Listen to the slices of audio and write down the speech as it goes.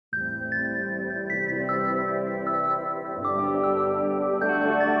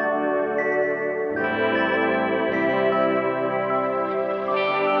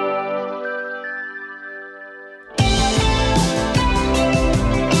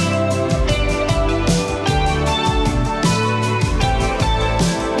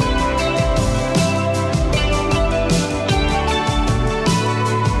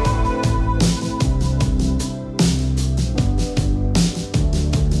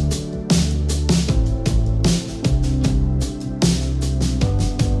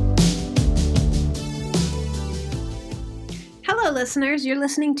listeners. You're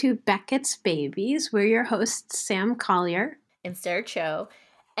listening to Beckett's Babies. We're your hosts, Sam Collier and Sarah Cho.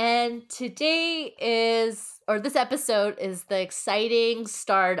 And this episode is the exciting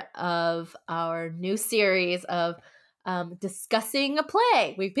start of our new series of discussing a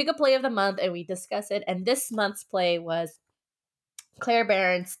play. We pick a play of the month and we discuss it. And this month's play was Claire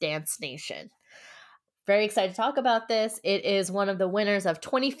Barron's Dance Nation. Very excited to talk about this. It is one of the winners of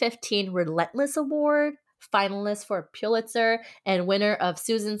 2015 Relentless Award, finalist for Pulitzer, and winner of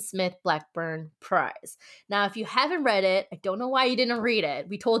Susan Smith Blackburn Prize. Now, if you haven't read it, I don't know why you didn't read it.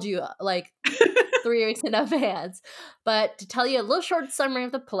 We told you like 3 weeks in advance. But to tell you a little short summary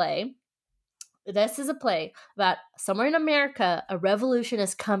of the play, this is a play about somewhere in America, a revolution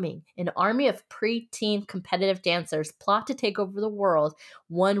is coming. An army of preteen competitive dancers plot to take over the world,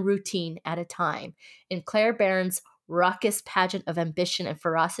 one routine at a time. In Claire Barron's raucous pageant of ambition and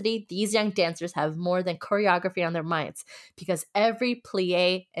ferocity, these young dancers have more than choreography on their minds, because every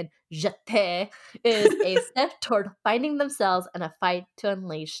plie and jeté is a step toward finding themselves and a fight to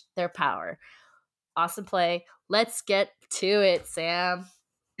unleash their power. Awesome play. Let's get to it, Sam.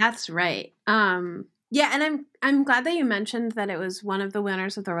 That's right. Yeah, and I'm glad that you mentioned that it was one of the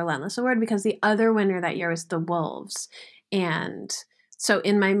winners of the Relentless Award, because the other winner that year was The Wolves. And so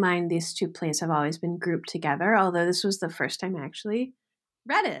in my mind, these two plays have always been grouped together, although this was the first time I actually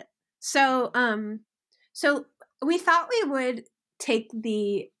read it. So so we thought we would take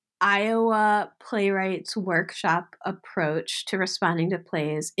the Iowa Playwrights Workshop approach to responding to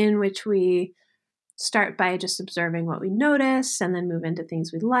plays, in which we start by just observing what we notice and then move into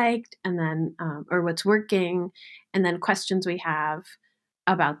things we liked, and then or what's working, and then questions we have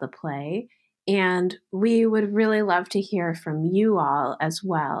about the play. And we would really love to hear from you all as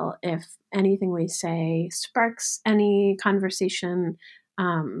well. If anything we say sparks any conversation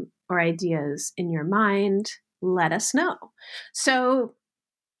or ideas in your mind, let us know. So,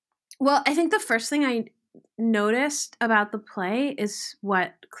 well, I think the first thing I noticed about the play is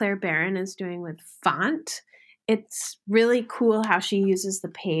what Claire Barron is doing with font. It's really cool how she uses the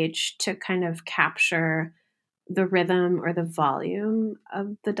page to kind of capture the rhythm or the volume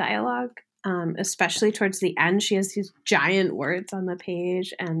of the dialogue, especially towards the end. She has these giant words on the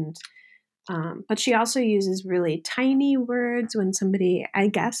page, and but she also uses really tiny words when somebody, I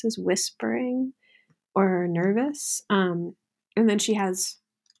guess, is whispering or nervous. And then she has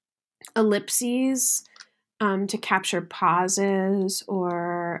ellipses to capture pauses,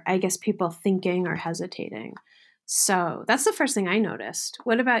 or I guess people thinking or hesitating. So that's the first thing I noticed.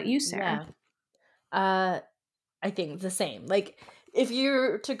 What about you, Sarah? Yeah. I think the same. Like, if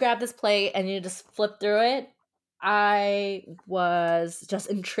you're to grab this play and you just flip through it, I was just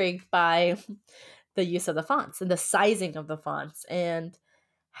intrigued by the use of the fonts and the sizing of the fonts, and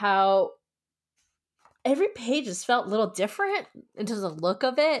how every page just felt a little different in terms of the look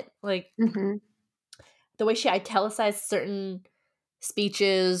of it. Like, Mm-hmm. the way she italicized certain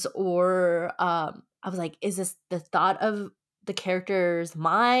speeches, or I was like, is this the thought of the character's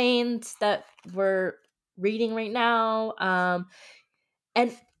mind that we're reading right now?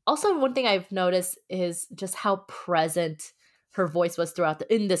 And also, one thing I've noticed is just how present her voice was throughout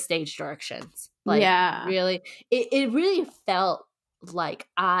in the stage directions. Like, Yeah. really, it really felt like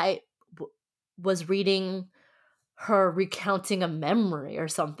was reading her recounting a memory or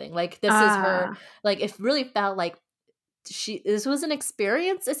something. Like, this is her. Ah. Like, it really felt like this was an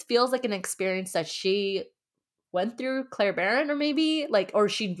experience. It feels like an experience that she went through, Claire Barron, or maybe like, or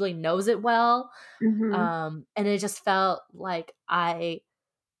she really knows it well. Mm-hmm. And it just felt like I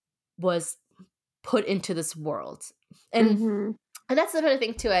was put into this world. and Mm-hmm. and that's the other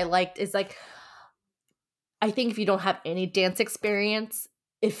thing too I liked, is like, I think if you don't have any dance experience,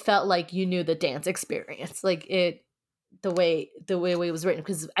 it felt like you knew the dance experience, like it the way it was written,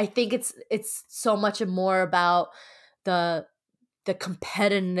 because I think it's so much more about the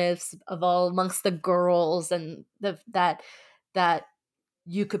competitiveness of all amongst the girls, and that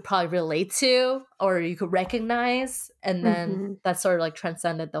you could probably relate to, or you could recognize, and then Mm-hmm. that sort of like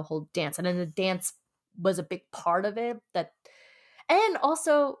transcended the whole dance, and then the dance was a big part of it. That, and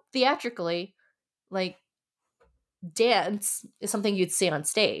also theatrically, like, dance is something you'd see on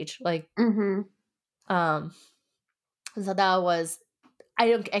stage, like, Mm-hmm. um so that was,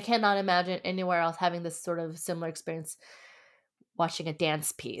 I cannot imagine anywhere else having this sort of similar experience watching a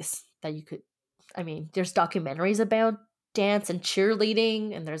dance piece that you could, I mean, there's documentaries about dance and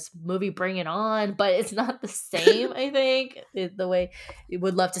cheerleading, and there's movie Bring It On, but it's not the same. I think the way you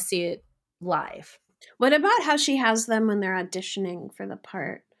would love to see it live. What about how she has them when they're auditioning for the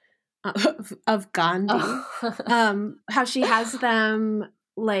part of Gandhi? Oh. How she has them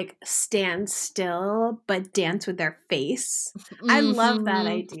like stand still but dance with their face. I love that Mhm.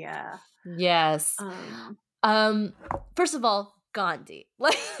 idea. Yes. Um, Um, First of all, Gandhi.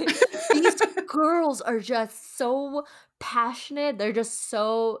 Like these girls are just so passionate. They're just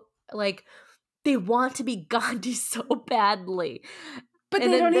so like they want to be Gandhi so badly. but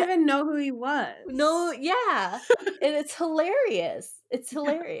And they then don't the even know who he was. no, yeah. And it's hilarious. It's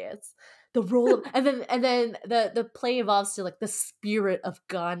hilarious. The role of and then the play evolves to like the spirit of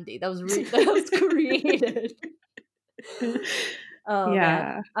Gandhi. That was created. Oh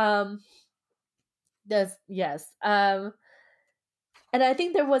man. Yeah. Does yes. And I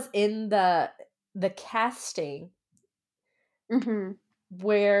think there was in the casting Mhm.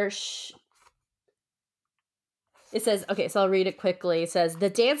 where it says, okay, so I'll read it quickly. It says, the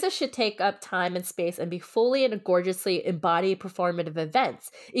dances should take up time and space and be fully and gorgeously embody performative events,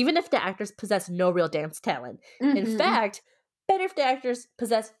 even if the actors possess no real dance talent. In Mhm. fact, better if the actors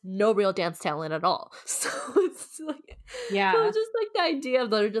possess no real dance talent at all. So Yeah. it's just like the idea of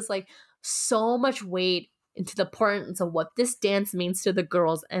they're just like so much weight into the importance of what this dance means to the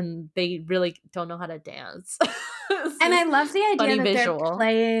girls, and they really don't know how to dance. It's And I just love the idea funny that visual.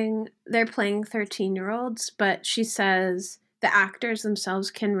 they're playing 13-year-olds, but she says the actors themselves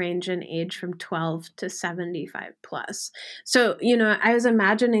can range in age from 12 to 75 plus. So, I was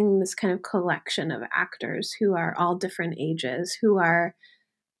imagining this kind of collection of actors who are all different ages, who are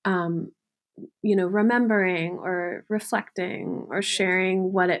um, remembering or reflecting or Yes.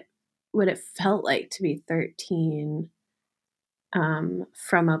 sharing what it felt like to be 13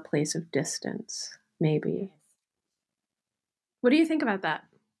 from a place of distance, maybe. Yes. What do you think about that?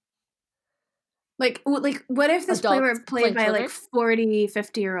 Like, what if this play Adults were played playing by, like, children? 40,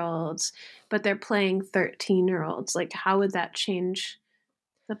 50-year-olds, but they're playing 13-year-olds? Like, how would that change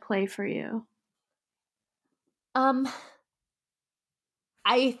the play for you? Um,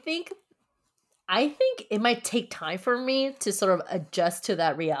 I think I think it might take time for me to sort of adjust to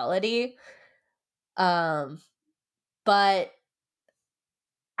that reality. Um, but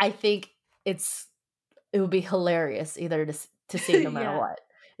I think it's it would be hilarious either to see no matter Yeah. what.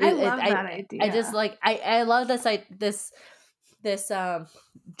 I It, love that I just idea. like I love this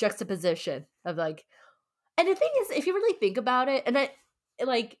juxtaposition of like, and the thing is, if you really think about it, and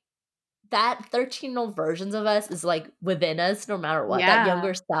like that 13-year-old versions of us is like within us no matter what. That Yeah.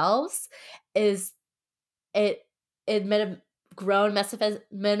 younger selves is it it grown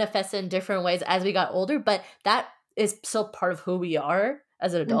manifested in different ways as we got older, but that is still part of who we are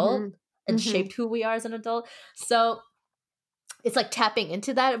as an adult Mhm. and Mhm. shaped who we are as an adult. So it's like tapping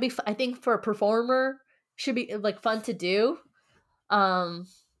into that. It'd be I think for a performer should be like fun to do. Um,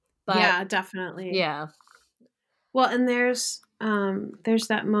 but Yeah, definitely. yeah. Well, and there's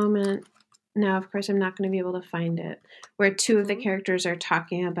that moment now, of course, I'm not gonna be able to find it, where 2 of the Mhm. characters are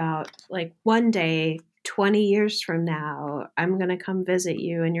talking about, like, "One day, 20 years from now, I'm gonna come visit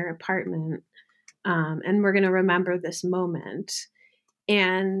you in your apartment, and we're gonna remember this moment."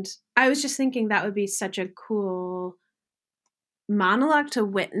 And I was just thinking that would be such a cool monologue to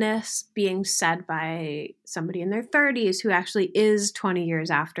witness being said by somebody in their 30s who actually is 20 years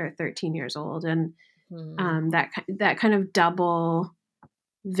after 13 years old, and Mhm. that kind of double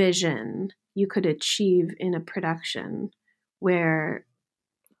vision you could achieve in a production where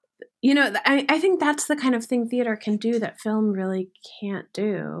I think that's the kind of thing theater can do that film really can't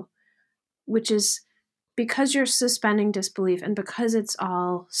do, which is because you're suspending disbelief and because it's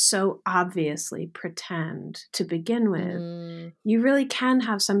all so obviously pretend to begin with, Mm, you really can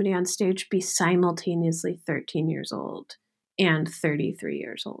have somebody on stage be simultaneously 13 years old and 33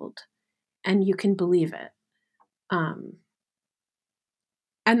 years old, and you can believe it. Um,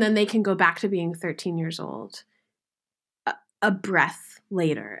 and then they can go back to being 13 years old a breath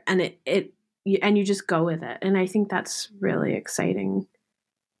later, and you just go with it. And I think that's really exciting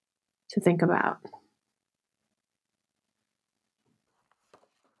to think about.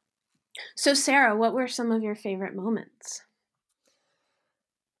 So, Sarah, what were some of your favorite moments?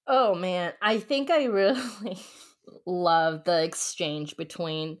 oh man, I think I really love the exchange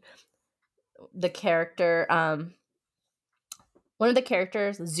between the character one of the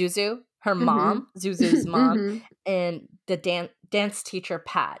characters, Zuzu, her Mhm. mom, Zuzu's mom, Mhm. and the dance teacher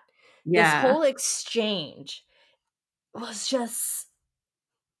Pat. This Yeah. whole exchange was just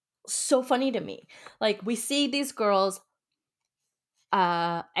so funny to me. Like we see these girls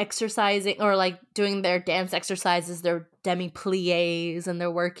exercising or like doing their dance exercises, their demi plies, and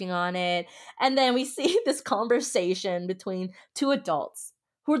they're working on it. And then we see this conversation between two adults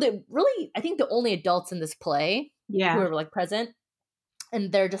who are the really I think the only adults in this play who Yeah. are like present, and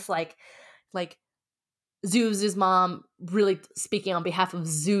they're just like Zuzu's mom really speaking on behalf of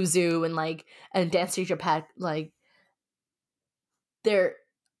Zuzu and dance teacher Pat, like they're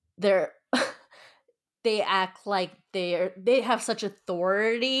they're they act like they have such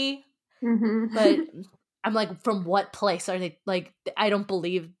authority, but Mm-hmm. I'm like, from what place are they? Like, I don't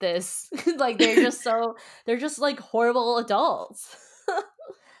believe this. Like, they're just like horrible adults.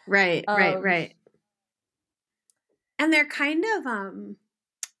 Right, right, um, right. And they're kind of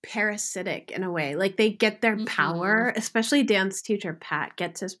parasitic in a way. Like they get their mhm. power, especially dance teacher Pat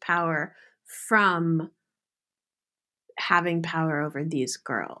gets his power from having power over these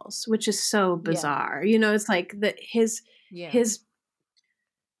girls, which is so Yeah, bizarre. You know, it's like yeah. his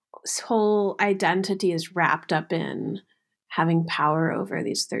whole identity is wrapped up in having power over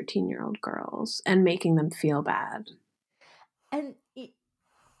these 13-year-old girls and making them feel bad. And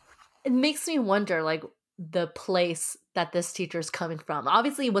it makes me wonder, like, the place that this teacher is coming from.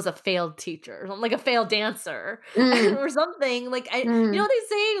 Obviously, he was a failed teacher, like a failed dancer, Mm, or something. Like, you know mm, what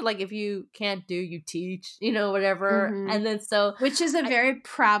they say, like, if you can't do, you teach, whatever. mhm. And then so, Which is a I very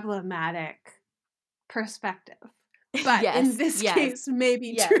problematic perspective, but in yes, this yes, case,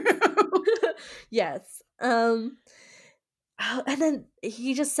 maybe yes, true. yes. And then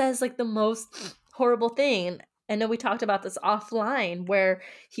he just says like the most horrible thing. I know we talked about this offline where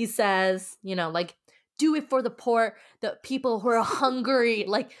he says, like, do it for the poor, the people who are hungry,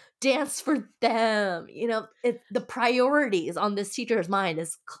 like dance for them. The priorities on this teacher's mind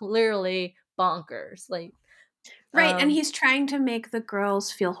is clearly bonkers. Like, Right, and um, he's trying to make the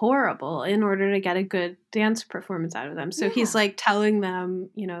girls feel horrible in order to get a good dance performance out of them. So he's yeah, like telling them,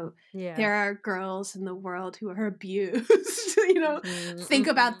 yeah, there are girls in the world who are abused. hmm, Think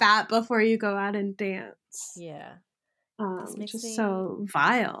about hmm, that before you go out and dance. yeah. This makes Just me. so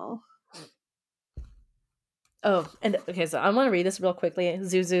vile. Oh, and okay, so I want to read this real quickly.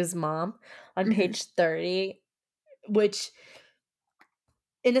 Zuzu's mom on Hmm. page 30, which,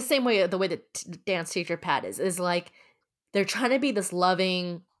 in the same way, the way that dance teacher Pat is like, they're trying to be this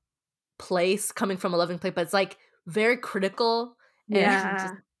loving place, coming from a loving place, but it's like very critical and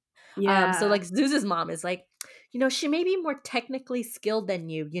just Yeah, so yeah, like Zeus's mom is like, she may be more technically skilled than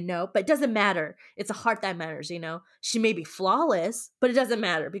you, but it doesn't matter. It's a heart that matters. She may be flawless, but it doesn't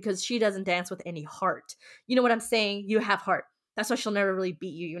matter because she doesn't dance with any heart. You know what I'm saying? You have heart. That's why she'll never really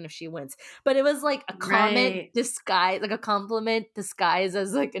beat you, even if she wins. But it was like a comment right. disguised, like a compliment disguised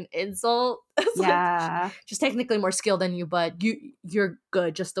as like an insult. It's like, Yeah. she's technically more skilled than you, but you're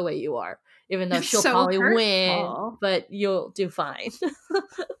good just the way you are. Even though It's she'll so probably win, hurtful. but you'll do fine.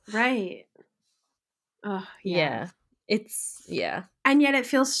 Right. Oh, yeah. Yeah. Yeah. And yet it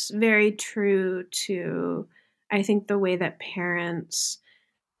feels very true to, I think, the way that parents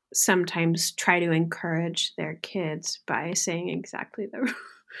sometimes try to encourage their kids by saying exactly the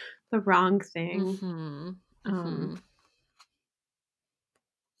the wrong thing. Mhm. Um, Mhm.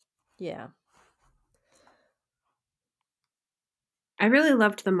 Yeah. I really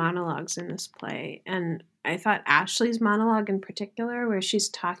loved the monologues in this play, and I thought Ashley's monologue in particular, where she's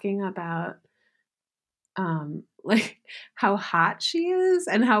talking about like how hot she is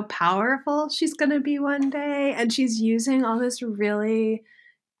and how powerful she's going to be one day, and she's using all this really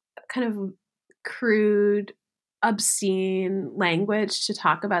kind of crude, obscene language to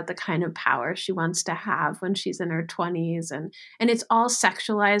talk about the kind of power she wants to have when she's in her 20s, and it's all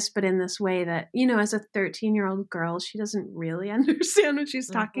sexualized, but in this way that, as a 13-year-old girl, she doesn't really understand what she's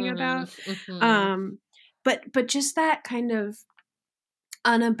talking Mhm. about. Mhm. um but just that kind of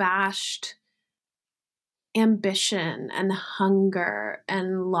unabashed ambition and hunger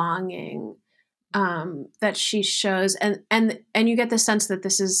and longing that she shows, and you get the sense that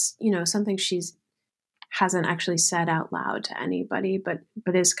this is, something she's hasn't actually said out loud to anybody, but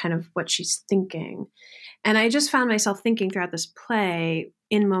is kind of what she's thinking. And I just found myself thinking throughout this play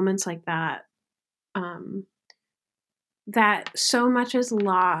in moments like that, um, that so much is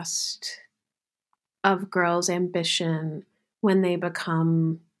lost of girls' ambition when they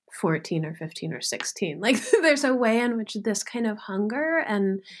become 14 or 15 or 16. Like there's a way in which this kind of hunger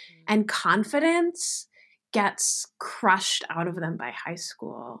and confidence gets crushed out of them by high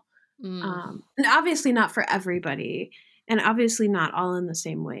school. Mm. And obviously not for everybody, and obviously not all in the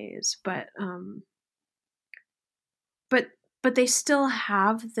same ways, but but they still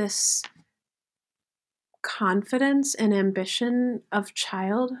have this confidence and ambition of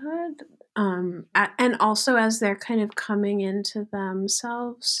childhood, and also as they're kind of coming into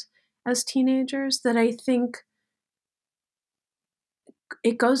themselves as teenagers, that I think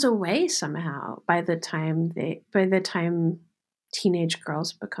it goes away somehow by the time teenage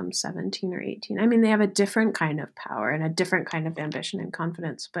girls become 17 or 18. I mean, they have a different kind of power and a different kind of ambition and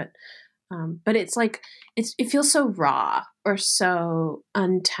confidence, but But it's like it feels so raw or so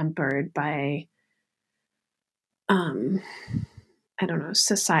untempered by um, I don't know,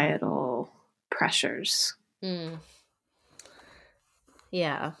 societal pressures. Mm,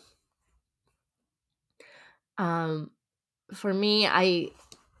 yeah. Um, for me, I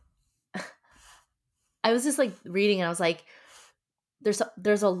was just like reading and I was like,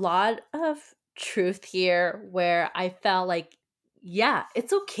 there's a lot of truth here where I felt like, yeah,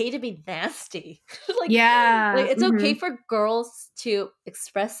 it's okay to be nasty. Like Yeah. it's okay Mhm. for girls to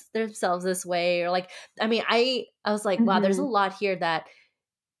express themselves this way, or like, I mean, I was like, wow, there's a Mhm. lot here that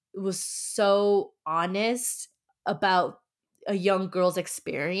was so honest about a young girl's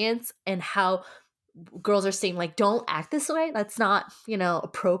experience and how girls are saying like, don't act this way, that's not,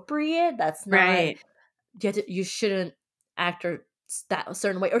 appropriate, that's not, Right. you shouldn't act or that a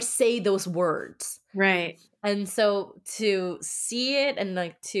certain way or say those words. Right. And so to see it and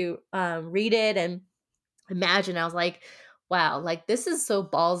like to read it and imagine, I was like, wow, like this is so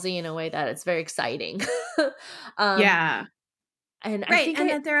ballsy in a way that it's very exciting. um Yeah. and I Right, think and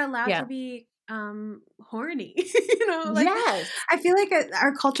I that they're allowed to yeah. be, horny, like, Yes. I feel like,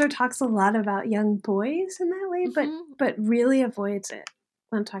 our culture talks a lot about young boys in that way, Hmm. but really avoids it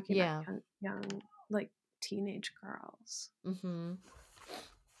when talking about Yeah. young, like, teenage girls. Hmm.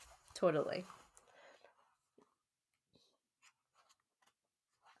 Totally.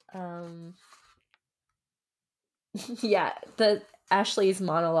 um yeah, the Ashley's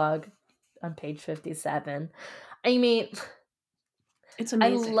monologue on page 57, I mean, It's I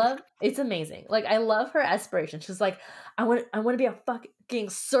amazing. love, it's amazing. Like I love her aspiration. She's like, I want to be a fucking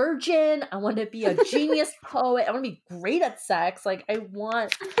surgeon. I want to be a genius poet. I want to be great at sex. Like I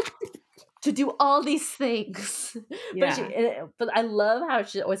want to do all these things. But Yeah. but I love how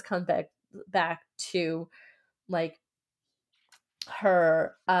she always comes back to like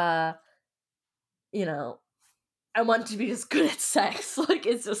her you know, I want to be just good at sex. Like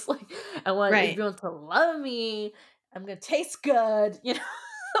it's just like I want Right. everyone to love me. I'm gonna taste good.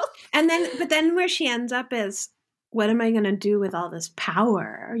 And then but then where she ends up is, "What am I gonna do with all this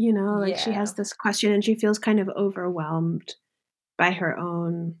power?" Like, she has Yeah. this question, and she feels kind of overwhelmed by her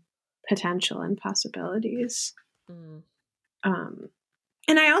own potential and possibilities. Mm. Um,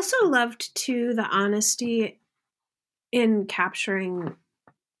 and I also loved too the honesty in capturing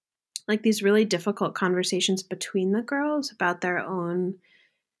like these really difficult conversations between the girls about their own.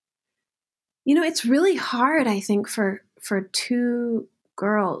 It's really hard, I think, for two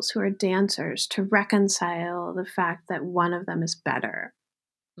girls who are dancers to reconcile the fact that one of them is better.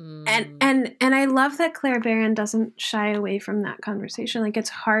 And Mm. and and I love that Claire Barron doesn't shy away from that conversation. Like it's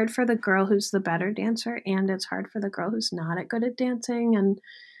hard for the girl who's the better dancer and it's hard for the girl who's not at good at dancing and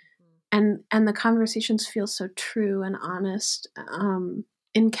the conversations feel so true and honest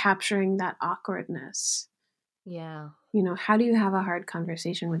in capturing that awkwardness. Yeah. How do you have a hard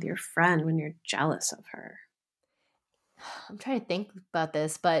conversation with your friend when you're jealous of her? I'm trying to think about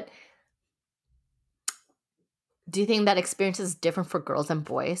this, but do you think that experience is different for girls and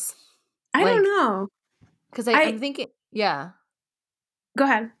boys? I don't Like, know. because I'm I thinking, yeah, Go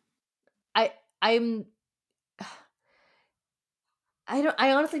ahead. I I'm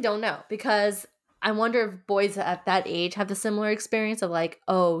I honestly don't know because I wonder if boys at that age have the similar experience of like,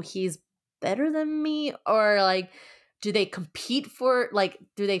 oh, he's better than me, or like, do they compete for like,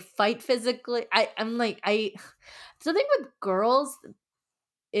 do they fight physically? I'm like the thing with girls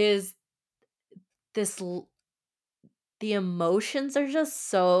is this the emotions are just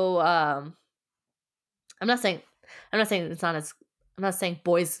so I'm not saying I'm not saying it's not as I'm not saying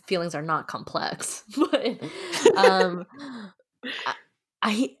boys' feelings are not complex, but um I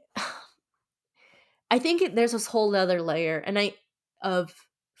I I think there's this whole other layer of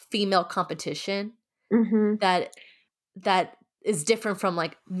female competition Mhm. that that is different from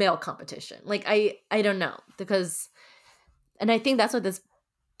like male competition. Like I don't know because and I think that's what this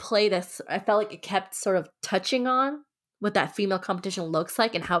play that's I felt like it kept sort of touching on what that female competition looks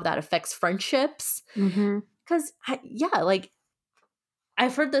like and how that affects friendships. Mhm. Because yeah, like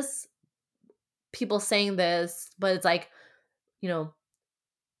I've heard this people saying this, but it's you know,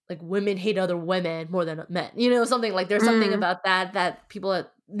 like women hate other women more than men. Something like there's something Mm. about that people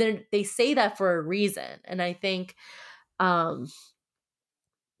they say that for a reason, and I think um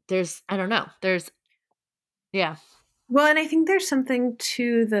there's I don't know there's yeah. Well, and I think there's something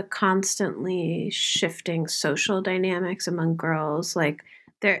to the constantly shifting social dynamics among girls. Like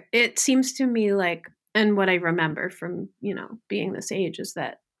it seems to me like, and what I remember from, being this age is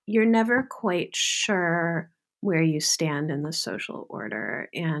that you're never quite sure where you stand in the social order.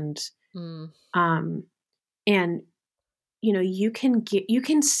 Um, and you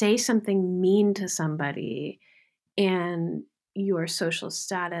can say something mean to somebody and your social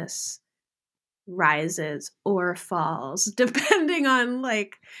status rises or falls depending on,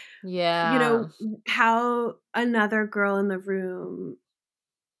 like, Yeah. how another girl in the room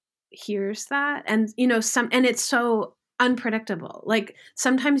hears that. And it's so unpredictable. Like,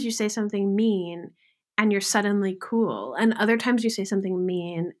 sometimes you say something mean and you're suddenly cool, and other times you say something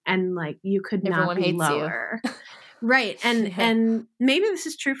mean and, like, you could not Everyone be hates you. lower. Right, and Yeah. and maybe this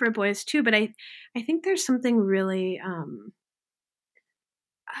is true for boys too, but I think there's something really,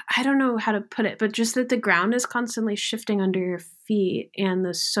 I don't know how to put it, but just that the ground is constantly shifting under your feet and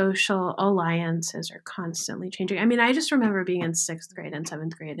the social alliances are constantly changing. I mean, I just remember being in 6th grade and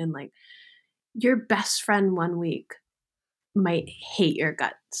 7th grade, and, like, your best friend one week might hate your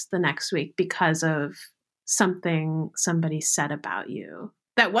guts the next week because of something somebody said about you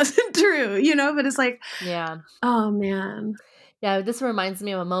that wasn't true, but it's like, Yeah. oh man. Yeah, this reminds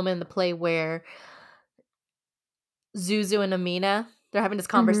me of a moment in the play where Zuzu and Amina, they're having this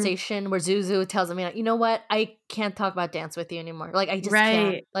Mhm. conversation where Zuzu tells Amina, "You know what? I can't talk about dance with you anymore. Like, I just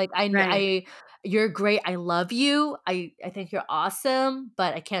can't. Right. Like, Right. you're great. I love you. I think you're awesome,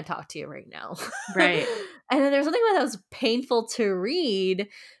 but I can't talk to you right now." Right. And then there's something that was painful to read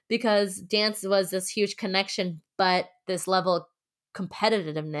because dance was this huge connection, but this level of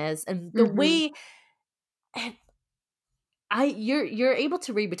competitiveness and the Mhm. way and you're able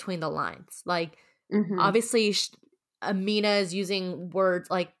to read between the lines. Like, Mhm. obviously, Amina is using words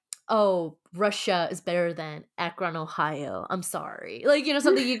like, "Oh, Russia is better than Akron, Ohio. I'm sorry." Like,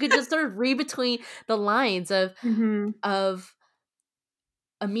 something you could just sort of read between the lines Mhm. of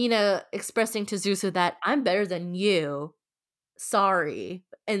Amina expressing to Zuzu that I'm better than you. Sorry.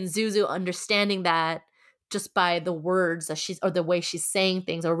 And Zuzu understanding that just by the words that she's or the way she's saying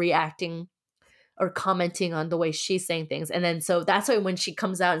things or reacting or commenting on the way she's saying things. And then so that's why when she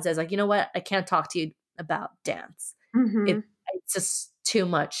comes out and says, like, "You know what? I can't talk to you about dance. It Mhm. it's just too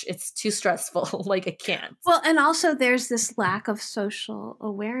much. It's too stressful. Like, I can't." Well, and also there's this lack of social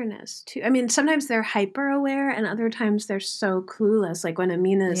awareness too. I mean, sometimes they're hyper aware and other times they're so clueless. Like when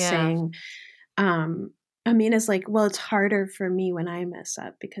Amina is Yeah. saying, um, Amina's like, "Well, it's harder for me when I mess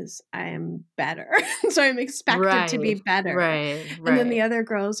up because I am better." So I'm expected to be Right. better. Right. And then the Right. other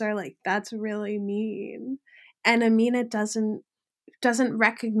girls are like, "That's really mean." And Amina doesn't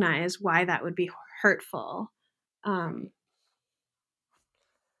recognize why that would be hurtful. Um,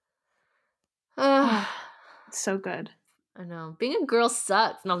 Right. Ugh, oh, it's so good. I know. Being a girl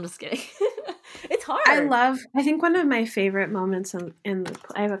sucks. No, I'm just kidding. It's hard. I think one of my favorite moments in the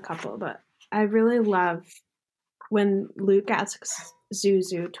I have a couple, but I really love when Luke asks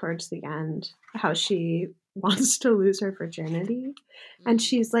Zuzu towards the end how she wants to lose her virginity, and Mm.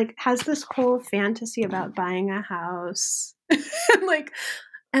 she's like has this whole fantasy about buying a house and like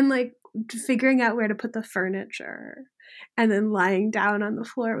figuring out where to put the furniture and then lying down on the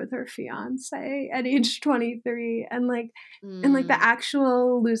floor with her fiance at age 23 and the Mm.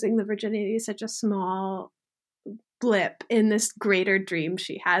 actual losing the virginity is such a small blip in this greater dream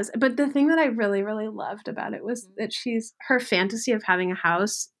she has. But the thing that I really, really loved about it was Mhm. that her fantasy of having a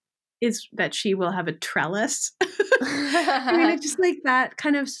house is that she will have a trellis. I mean, it's just like that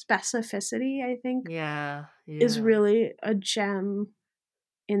kind of specificity, I think, Yeah. is Yeah. really a gem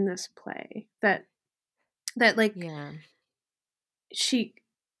in this play that like Yeah. she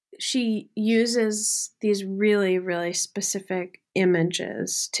she uses these really, really specific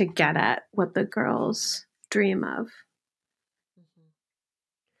images to get at what the girls dream of. Mhm.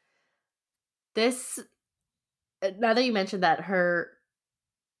 This now that you mentioned that her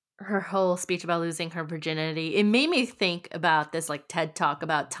whole speech about losing her virginity, it made me think about this like TED talk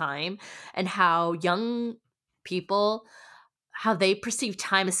about time and how young people how they perceive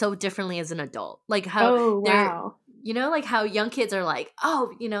time is so differently as an adult. Like how Oh, they're wow. like how young kids are like,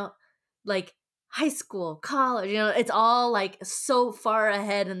 "Oh, like high school, college, it's all like so far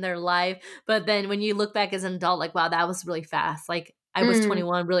ahead in their life." But then when you look back as an adult, like, wow, that was really fast. Like I was Mm.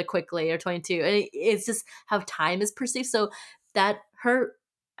 21 really quickly or 22. And it's just how time is perceived. So that her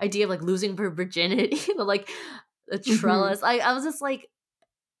idea of like losing her virginity, like a Mhm. trellis, I was just like,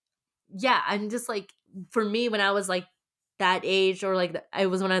 yeah, I'm just like, for me, when I was like that age, or like I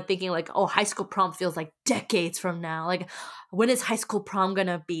was when I'm thinking like, oh, high school prom feels like decades from now. Like, when is high school prom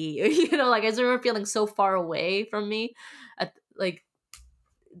gonna be? Like I just remember feeling so far away from me. Like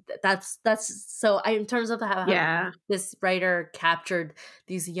that's so. In terms of how Yeah. this writer captured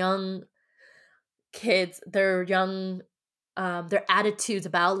these young kids, their attitudes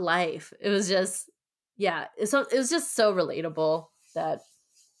about life. It was just, yeah, it was just so relatable that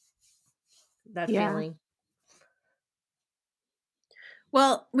Yeah. feeling.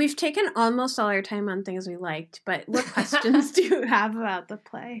 Well, we've taken almost all our time on things we liked, but what questions do you have about the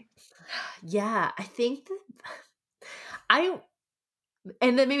play? Yeah, I think that I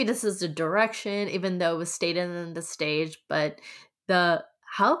and then maybe this is the direction, even though it was stated in the stage, but the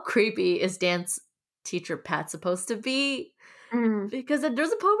how creepy is dance teacher Pat supposed to be? Mm, Because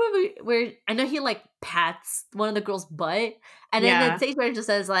there's a point where I know he like pats one of the girls' butt, and then the yeah, stage manager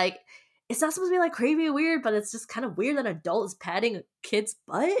says like, "It's not supposed to be like creepy or weird, but it's just kind of weird that an adult is patting a kid's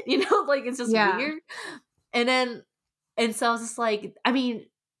butt." You know, like it's just yeah. weird. And then, and so I was just like, I mean,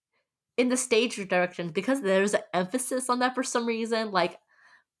 in the stage direction, because there's an emphasis on that for some reason. Like,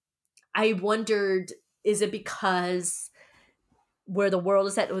 I wondered, is it because where the world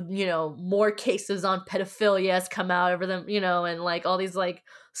is at, more cases on pedophilia has come out over them, and like all these like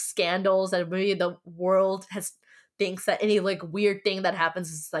scandals that maybe the world has thinks that any like weird thing that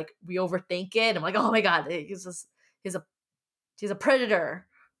happens is like we overthink it. I'm like, oh my god, he's a he's a predator.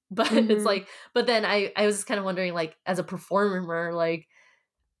 But it's Mhm, like, but then I was just kind of wondering, like, as a performer, like,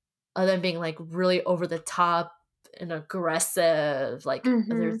 other than being like really over the top and aggressive, like,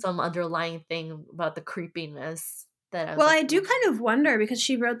 there's mhm. some underlying thing about the creepiness that I was Well, like, I do kind of wonder because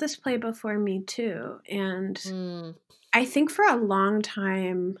she wrote this play before me too, and mm, I think for a long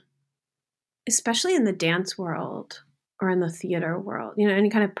time, especially in the dance world or in the theater world, any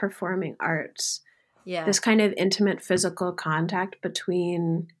kind of performing arts, yeah. this kind of intimate physical contact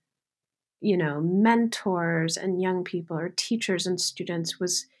between, mentors and young people or teachers and students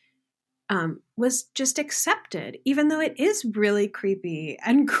was just accepted, even though it is really creepy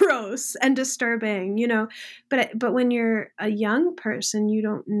and gross and disturbing, But when you're a young person, you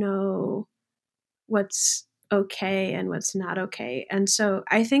don't know what's okay and what's not okay, and so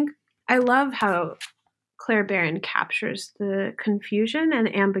I think I love how Claire Barron captures the confusion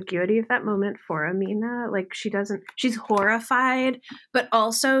and ambiguity of that moment for Amina. Like she's horrified, but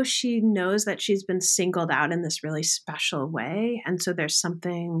also she knows that she's been singled out in this really special way, and so there's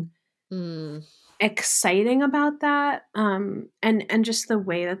something Mm, exciting about that, and just the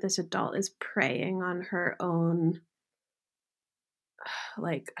way that this adult is preying on her own,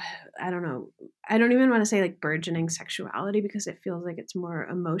 like, I don't know, I don't even want to say like burgeoning sexuality because it feels like it's more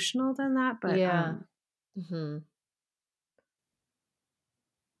emotional than that, but yeah. Mhm.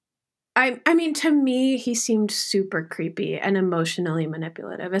 I mean, to me he seemed super creepy and emotionally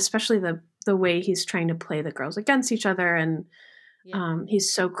manipulative, especially the way he's trying to play the girls against each other, and Yeah.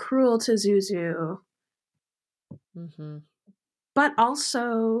 he's so cruel to Zuzu, Mhm. but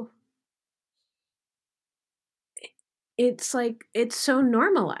also it's like it's so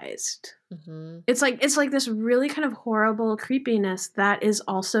normalized. Mhm. It's like this really kind of horrible creepiness that is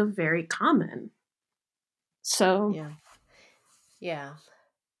also very common. So, Yeah. Yeah.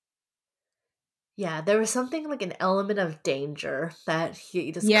 Yeah, there was something like an element of danger that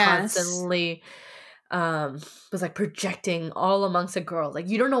he just yes. constantly was like projecting all amongst the girls. Like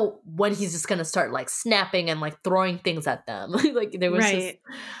you don't know when he's just gonna start like snapping and like throwing things at them. Like there was just Right.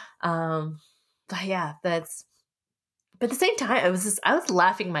 um but yeah, that's but at the same time I was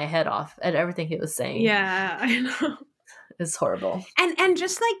laughing my head off at everything he was saying. Yeah, I know. It's horrible. And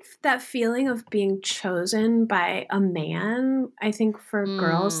just like that feeling of being chosen by a man, I think for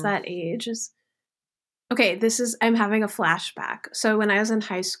girls Mm. that age is okay, I'm having a flashback. So when I was in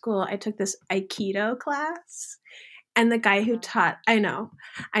high school, I took this Aikido class. And the guy who taught I know,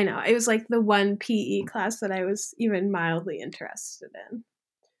 it was like the one PE class that I was even mildly interested in.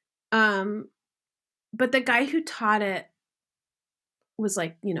 Um, but the guy who taught it was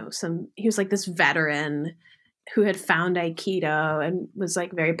like, he was like this veteran who had found Aikido and was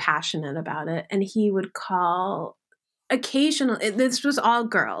like very passionate about it. And he would call occasionally, this was all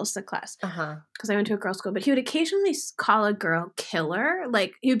girls, the class, Uh-huh. because I went to a girls' school, but he would occasionally call a girl killer.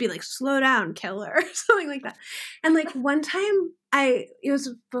 Like he would be like, slow down, killer, or something like that. And like one time, it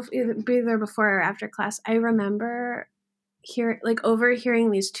was either before or after class, I remember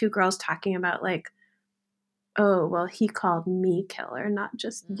overhearing these two girls talking about like, oh, well, he called me killer, not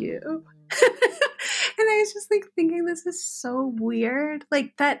just you. Mm. And I was just like thinking, this is so weird.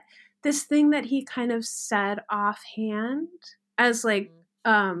 Like that, this thing that he kind of said offhand as like,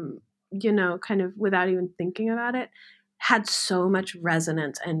 Mhm. kind of without even thinking about it, had so much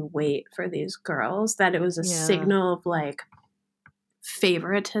resonance and weight for these girls that it was a Yeah. signal of like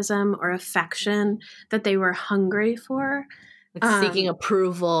favoritism or affection Mhm. that they were hungry for. Like seeking Um,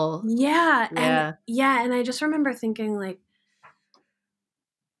 approval. Yeah. and I just remember thinking like,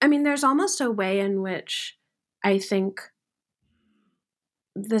 I mean, there's almost a way in which I think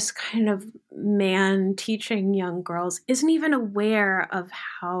this kind of man teaching young girls isn't even aware of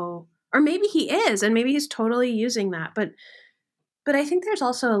how, or maybe he is, and maybe he's totally using that, but But I think there's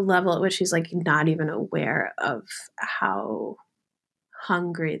also a level at which he's like not even aware of how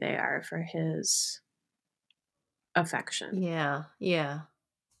hungry they are for his affection. Yeah, yeah.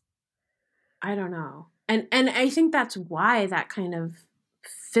 I don't know. And I think that's why that kind of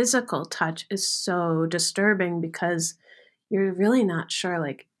physical touch is so disturbing because you're really not sure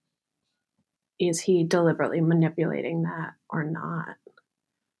like is he deliberately manipulating that or not?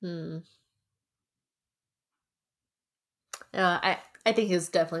 Mm. I think he's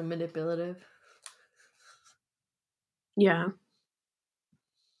definitely manipulative. Yeah.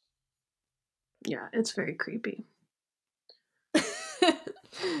 Yeah, it's very creepy.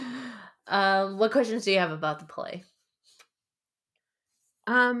 What questions do you have about the play?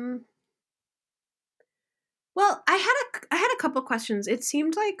 Um well, I had a couple questions. It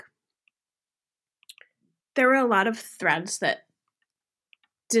seemed like there were a lot of threads that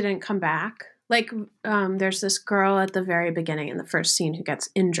didn't come back. Like, there's this girl at the very beginning in the first scene who gets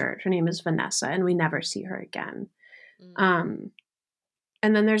injured. Her name is Vanessa, and we never see her again. Mm. Um,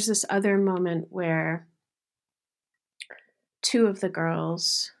 and then there's this other moment where two of the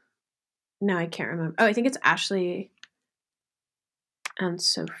girls, no, I can't remember. Oh, I think it's Ashley and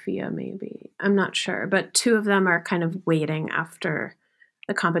Sophia, maybe. I'm not sure. But two of them are kind of waiting after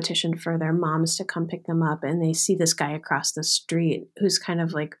the competition for their moms to come pick them up. And they see this guy across the street who's kind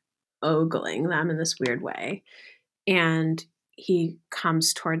of like ogling them in this weird way. And he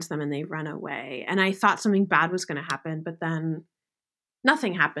comes towards them and they run away. And I thought something bad was going to happen, but then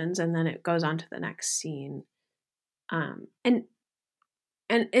nothing happens. And then it goes on to the next scene. Um, and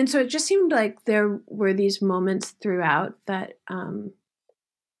and so it just seemed like there were these moments throughout that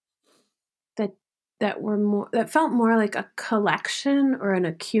that that were more that felt more like a collection or an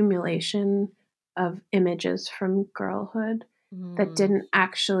accumulation of images from girlhood that Mm. didn't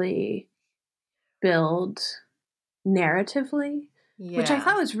actually build narratively, which I Yeah.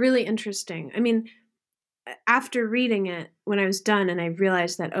 thought was really interesting. I mean, after reading it, when I was done and I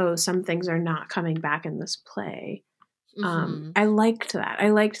realized that, oh, some things are not coming back in this play, Hmm. I liked that. I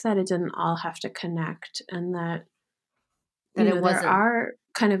liked that it didn't all have to connect and that, That it there wasn't. are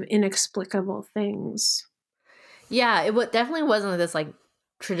kind of inexplicable things. Yeah, definitely wasn't this like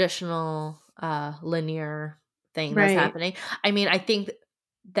traditional linear thing that's Right. happening. I mean, I think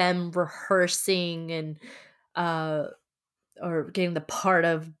them rehearsing and uh or getting the part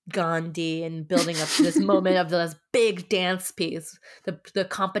of Gandhi and building up to this moment of this big dance piece, the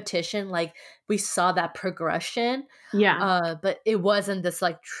competition, like we saw that progression, Yeah. but it wasn't this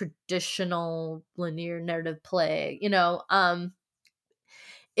like traditional linear narrative play,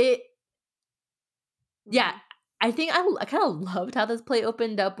 it yeah, Mhm. I think I kind of loved how this play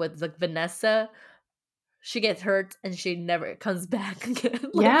opened up with like Vanessa. She gets hurt and she never comes back again,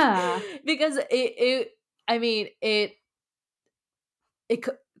 like Yeah. because I mean it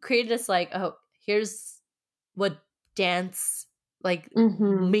created this like, oh, here's what dance like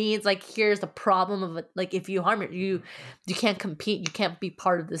Mhm. means, like here's the problem of it, like if you harm it, you can't compete, you can't be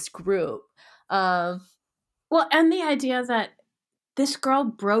part of this group. um Well, and the idea that this girl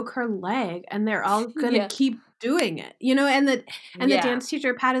broke her leg and they're all gonna yeah, keep doing it, and the yeah, dance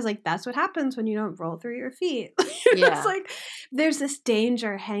teacher Pat is like, "That's what happens when you don't roll through your feet." It's yeah, like there's this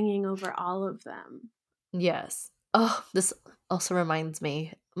danger hanging over all of them. yes. Oh, this also reminds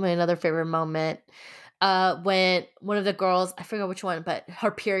me my another favorite moment, when one of the girls, I forgot which one, but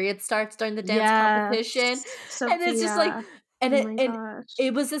her period starts during the dance competition, Yes, and it's just like, Sophia. and Oh it my and gosh.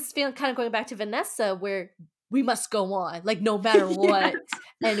 it was this feeling kind of going back to Vanessa where we must go on, like no matter what,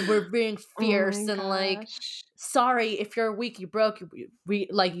 Yes. and we're being Oh my fierce and like, gosh. sorry if you're weak, you broke, we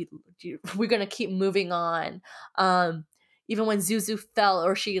like we're gonna keep moving on. Um, Even when Zuzu fell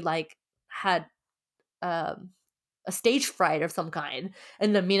or she like had um a stage fright of some kind,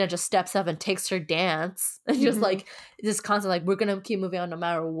 and then Mina just steps up and takes her dance and just Mhm. like just constantly like, we're gonna keep moving on no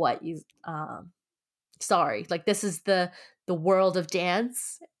matter what you sorry, like this is the world of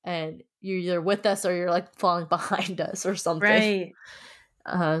dance, and you're either with us or you're like falling behind us or something. Right.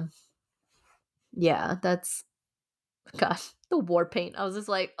 uh yeah, that's, gosh, the war paint, I was just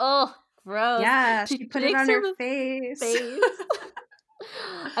like, oh, gross. Yeah, She she put it takes on her her the face. face.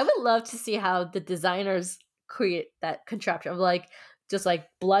 I would love to see how the designers create that contraption of like just like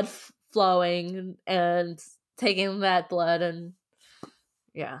blood flowing and taking that blood, and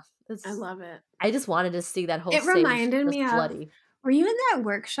yeah, I it's, love it. I just wanted to see that whole It stage reminded just me of bloody. were you in that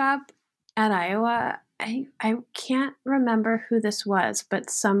workshop at Iowa? I can't remember who this was, but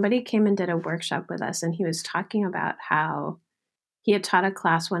somebody came and did a workshop with us, and he was talking about how he had taught a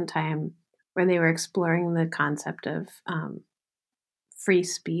class one time where they were exploring the concept of, free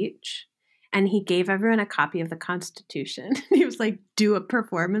speech, and he gave everyone a copy of the Constitution. He was like, do a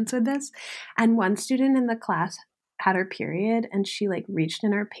performance with this. And one student in the class had her period, and she like reached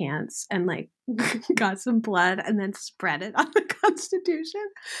in her pants and like got some blood and then spread it on the Constitution.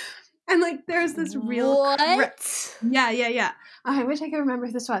 And like there's this real What? yeah. Oh, I wish I could remember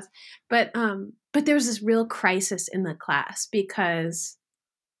who this was. But there was this real crisis in the class because,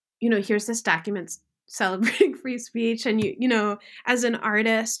 here's this document celebrating free speech, and as an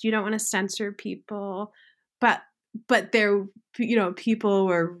artist, you don't want to censor people, but there, people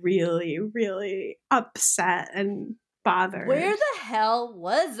were really, really upset and bothered. Where the hell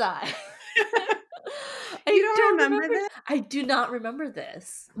was I? You don't remember this? I do not remember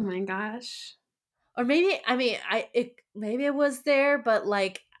this. Oh my gosh. Or maybe, I mean, maybe it was there, but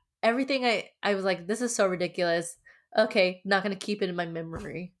like everything I was like, this is so ridiculous. Okay, not gonna keep it in my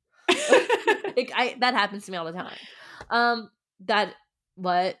memory. That happens to me all the time. That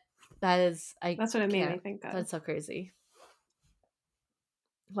what that is. That's what it made me think of. That's so crazy.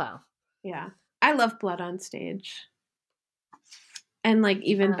 Wow. Yeah, I love blood on stage, and like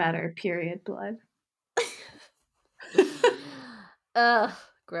even better, period blood.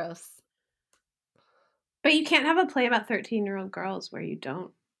 Gross. But you can't have a play about 13-year-old girls where you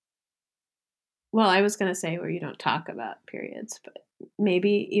don't. Well, I was going to say where you don't talk about periods, but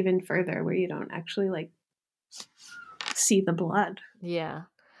maybe even further where you don't actually like see the blood. Yeah.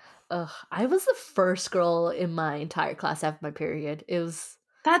 I was the first girl in my entire class to have my period.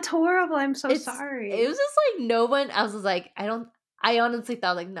 That's horrible. I'm so sorry. It was just like no one. I was just like, I honestly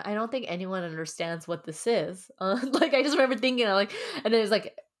thought like, no, I don't think anyone understands what this is. Like I just remember thinking, and then it was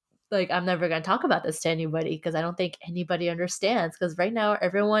like I'm never gonna talk about this to anybody because I don't think anybody understands. Because right now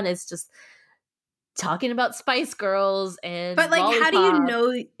everyone is just talking about Spice Girls and. But like, Lollipop. how do you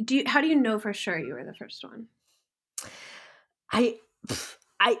know? How do you know for sure you were the first one?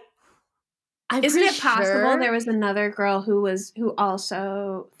 Isn't it possible there was another girl who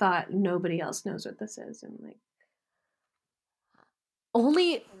also thought nobody else knows what this is, and like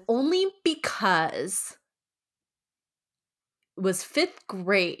only because it was 5th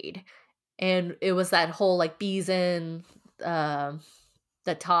grade and it was that whole like bees in the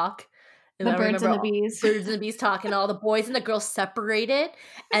talk. And the birds and the bees. Birds and the bees talk, and all the boys and the girls separated,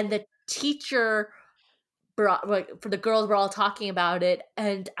 and the teacher brought like for the girls were all talking about it,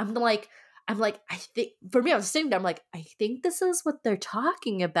 and I'm like, I think for me, I was sitting there, I'm like, I think this is what they're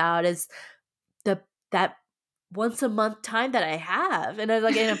talking about is that once a month time that I have, and I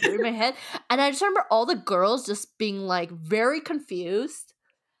like in my head, and I just remember all the girls just being like very confused,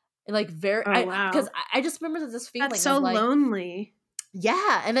 and like very, wow, because I just remember this feeling. That's so like, lonely.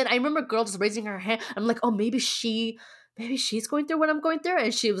 Yeah, and then I remember a girl just raising her hand. I'm like, oh, maybe she's going through what I'm going through,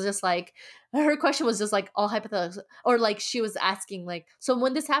 and she was just like, her question was just like all hypothetical, or like she was asking like, so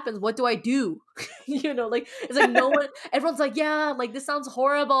when this happens, what do I do? Like it's like no one, everyone's like, yeah, like this sounds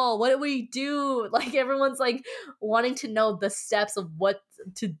horrible. What do we do? Like everyone's like wanting to know the steps of what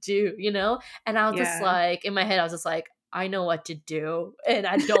to do, And I was just like, in my head, I was just like, I know what to do, and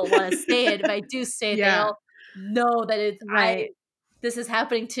I don't want to say it. If I do say it, they'll know that it's right. This is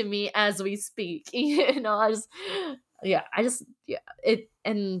happening to me as we speak. Because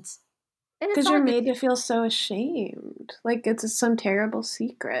you're made to feel so ashamed, like it's some terrible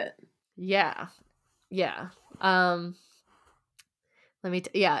secret. Yeah. Let me.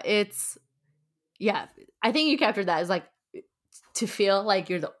 I think you captured that as like to feel like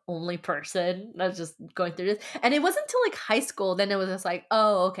you're the only person that's just going through this, and it wasn't until like high school. Then it was just like,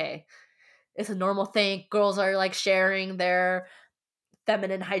 oh, okay, it's a normal thing. Girls are like sharing their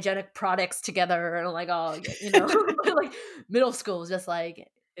feminine hygienic products together, and I'm like, oh, like middle school is just like,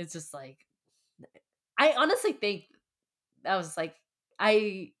 it's just like, I honestly think that was like,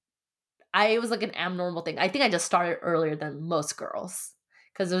 I was like an abnormal thing. I think I just started earlier than most girls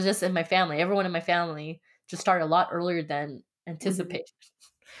because it was just in my family. Everyone in my family just started a lot earlier than anticipated.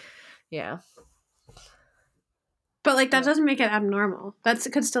 Yeah. But like that doesn't make it abnormal.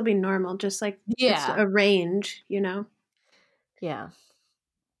 It could still be normal, just like it's a range, Yeah.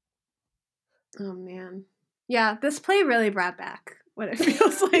 Oh man. Yeah, this play really brought back what it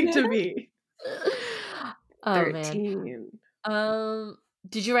feels like to be 13. Man.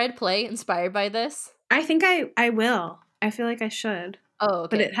 Did you write a play inspired by this? I think I will. I feel like I should. Oh,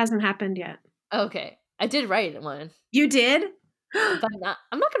 okay. But it hasn't happened yet. Okay. I did write one. You did? But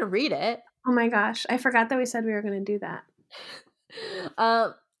I'm not going to read it. Oh my gosh. I forgot that we said we were going to do that.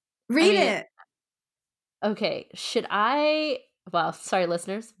 Read it. Okay. Should I? Well, sorry,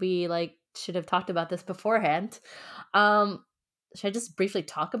 listeners. We should have talked about this beforehand. Should I just briefly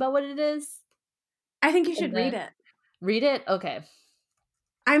talk about what it is? I think you should read it. Read it? Okay.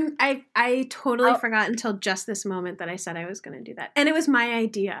 I totally I'll, forgot until just this moment that I said I was gonna do that. And it was my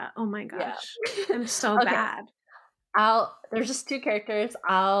idea. Oh my yeah. gosh. I'm so Okay. bad. There's just two characters.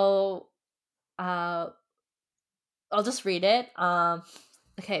 Uh I'll just read it.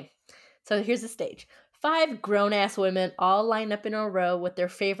 Okay. So here's the stage. Five grown ass women all line up in a row with their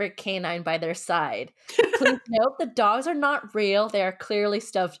favorite canine by their side. Please note the dogs are not real, they are clearly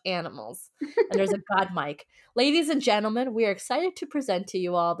stuffed animals. And there's a god mic. Ladies and gentlemen, we are excited to present to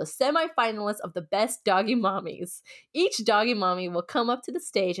you all the semifinalists of the best doggy mommies. Each doggy mommy will come up to the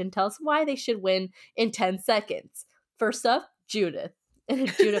stage and tell us why they should win in 10 seconds. First up, Judith. And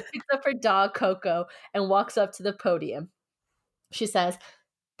Judith picks up her dog, Coco, and walks up to the podium. She says,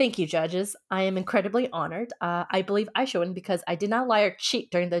 "Thank you, judges. I am incredibly honored. I believe I should win because I did not lie or cheat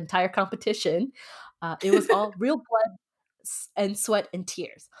during the entire competition. It was all real blood and sweat and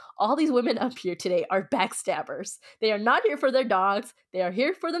tears. All these women up here today are backstabbers. They are not here for their dogs. They are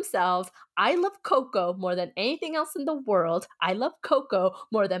here for themselves. I love Coco more than anything else in the world. I love Coco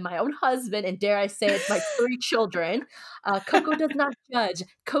more than my own husband, and dare I say it, my three children. Coco does not judge.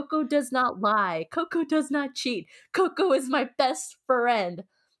 Coco does not lie. Coco does not cheat. Coco is my best friend."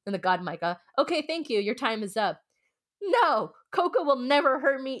 And the god Micah, "Okay, thank you. Your time is up." "No, Coco will never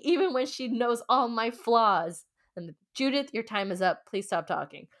hurt me even when she knows all my flaws." And Judith, your time is up. Please stop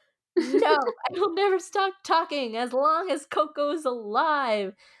talking. "No, I will never stop talking as long as Coco is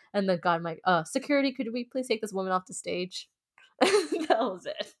alive." And then God, my security, could we please take this woman off the stage? That was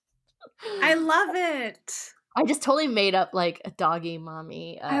it. I love it. I just totally made up like a doggy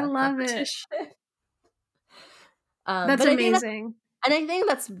mommy I love it. competition. That's But I think that's amazing. and I think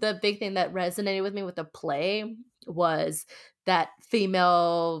that's the big thing that resonated with me with the play was that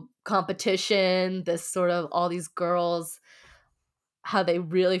female competition, this sort of all these girls, how they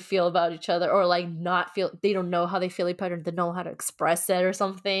really feel about each other, or like not feel, they don't know how they feel about it, they don't know how to express it or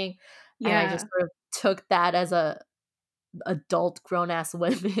something. And I just Yeah. sort of took that as a adult grown ass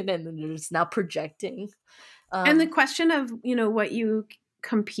women and then they're just now projecting. And the Um question of,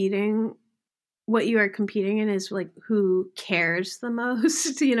 competing what you are competing in is like who cares the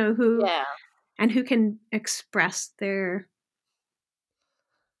most, who yeah. and who can express their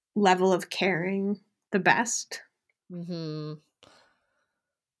level of caring the best. Mhm.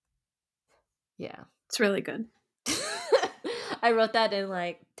 Yeah. It's really good. I wrote that in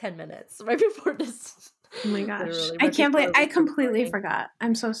like 10 minutes right before this. Oh my gosh. Literally, I right can't believe before I we were completely recording. forgot.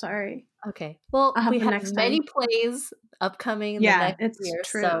 I'm so sorry. Okay. Well, I'll have we the have next many time. plays upcoming in the Yeah, next it's year,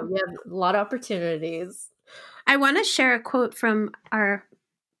 so true. we have a lot of opportunities. I want to share a quote from our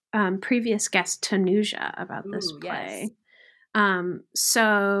previous guest, Tanuja, about this Ooh, yes. play.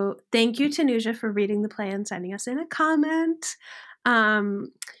 So thank you, Tanuja, for reading the play and sending us in a comment.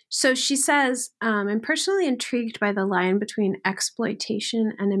 Um, so she says, I'm personally intrigued by the line between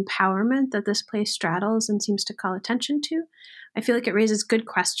exploitation and empowerment that this play straddles and seems to call attention to. I feel like it raises good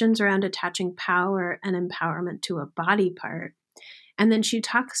questions around attaching power and empowerment to a body part. And then she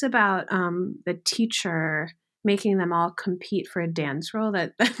talks about the teacher making them all compete for a dance role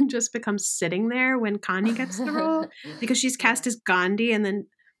that then just becomes sitting there when Connie gets the role because she's Yeah. cast as Gandhi, and then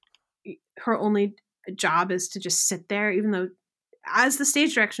her only job is to just sit there, even though, as the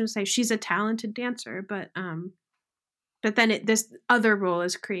stage direction would say, she's a talented dancer. But then this other role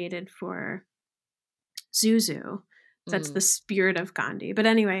is created for Zuzu. That's the Mm. spirit of Gandhi. But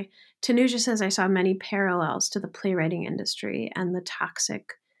anyway, Tanuja says I saw many parallels to the playwriting industry and the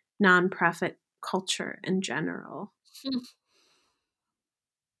toxic nonprofit culture in general.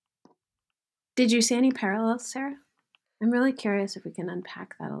 Did you see any parallels, Sarah? I'm really curious if we can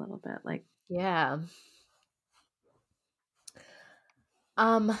unpack that a little bit. Like, Yeah.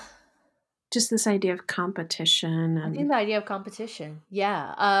 Um, just this idea of competition I think and the idea of competition.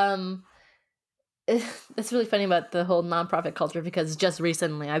 Yeah. It's really funny about the whole nonprofit culture because just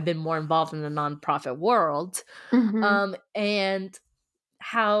recently I've been more involved in the nonprofit world. Mhm. And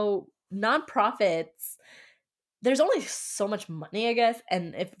how nonprofits, there's only so much money, I guess,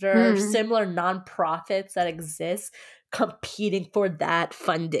 and if there are Mm. similar nonprofits that exist competing for that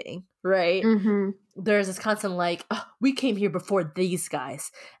funding, right? Mhm. There's this constant like, "Oh, we came here before these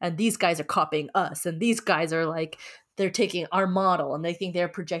guys, and these guys are copying us, and these guys are like, they're taking our model and they think they're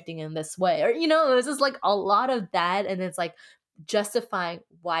projecting in this way," or it's just like a lot of that, and it's like justifying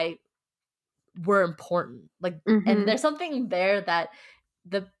why we're important, like, and Mhm. there's something there that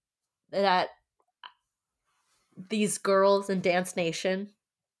the that these girls in Dance Nation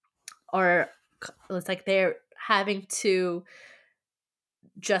are, it's like they're having to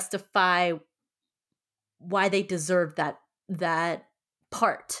justify why they deserve that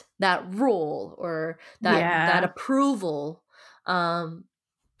part, that role, or that Yeah. approval. Um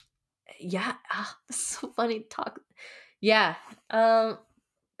Yeah, it's so funny to talk. Yeah. And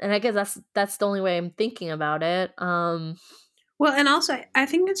I guess that's the only way I'm thinking about it. Well, and also, I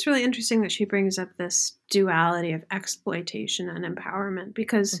think it's really interesting that she brings up this duality of exploitation and empowerment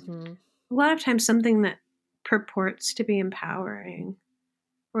because Mhm. a lot of times something that purports to be empowering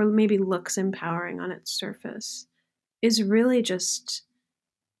or maybe looks empowering on its surface is really just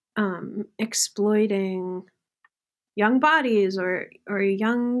exploiting young bodies or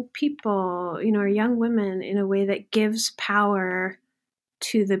young people, or young women in a way that gives power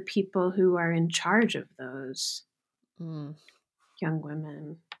to the people who are in charge of those Mm. young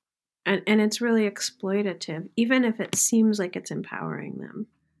women. And it's really exploitative, even if it seems like it's empowering them.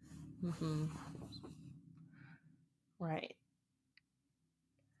 Mhm. Right.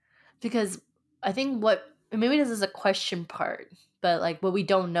 Because I think maybe this is a question part, but like what we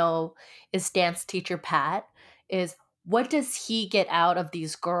don't know is dance teacher Pat is what does he get out of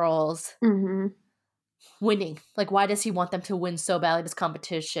these girls Hmm. winning? Like why does he want them to win so badly this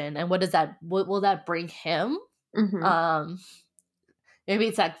competition? And what will that bring him? Hmm. Um Maybe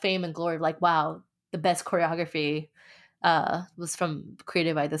it's that fame and glory of like, wow, the best choreography was from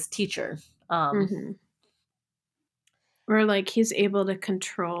created by this teacher. Um Hmm. Or like he's able to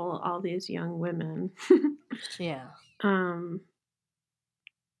control all these young women. yeah. um,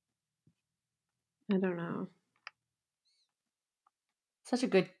 I don't know. Such a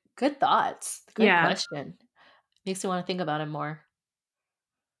good thoughts. Great Yeah. question. Makes me want to think about it more.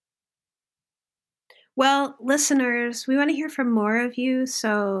 Well, listeners, we want to hear from more of you.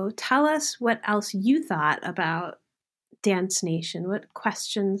 So tell us what else you thought about Dance Nation. What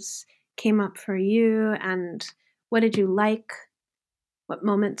questions came up for you, and what did you like? What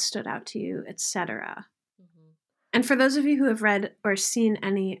moments stood out to you, etc. Mhm. And for those of you who have read or seen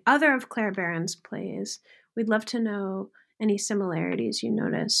any other of Claire Barron's plays, we'd love to know any similarities you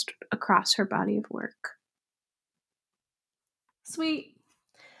noticed across her body of work. Sweet.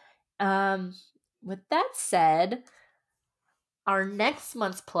 Um, with that said, our next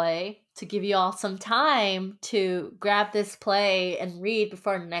month's play, to give you all some time to grab this play and read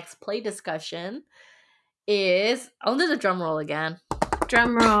before our next play discussion, is I'll do the drum roll again.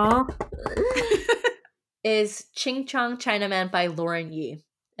 Drum roll. Is Ching Chong Chinaman by Lauren Yi.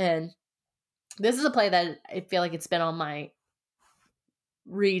 And this is a play that I feel like it's been on my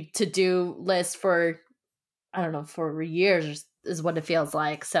read to do list for I don't know, for years is what it feels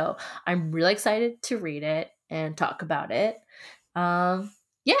like. So I'm really excited to read it and talk about it. Um,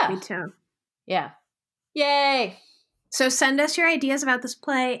 Me yeah, too. yeah, yay! So send us your ideas about this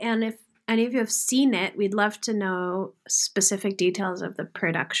play, and if any of you have seen it, we'd love to know specific details of the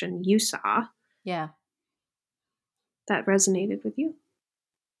production you saw Yeah, that resonated with you.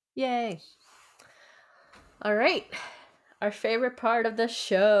 yay! All right, our favorite part of the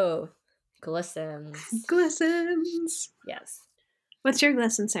show, glistens. Glistens. Yes, What's your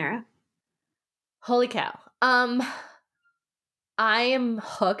glisten, Sarah? holy cow. I am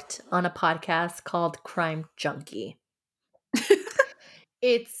hooked on a podcast called Crime Junkie.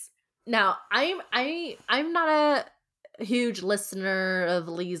 It's now I'm not a huge listener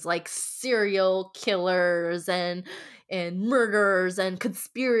of these like serial killers and murders and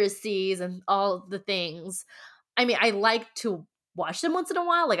conspiracies and all the things. I mean, I like to watch them once in a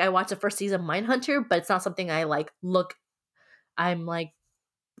while. Like I watched the first season of Mindhunter, but it's not something I like I'm like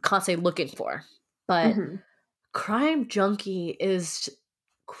constantly looking for. But Hmm. Crime Junkie is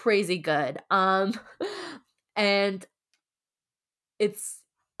crazy good. And it's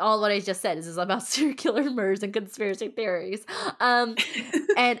all what I just said is about serial killer murders and conspiracy theories. Um,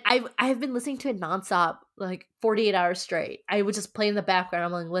 and I've been listening to it nonstop, like 48 hours straight. I would just play in the background.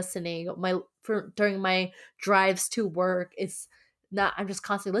 I'm like listening. During my drives to work, it's not. I'm just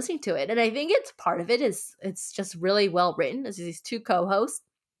constantly listening to it, and I think it's part of it is it's just really well written. There's these two co-hosts,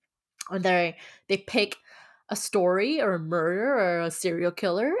 and they pick a story or a murder or a serial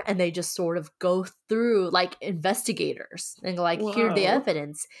killer and they just sort of go through like investigators and like here the Whoa.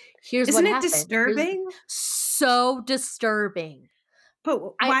 evidence, here's what Isn't it happened, here's disturbing? so disturbing. But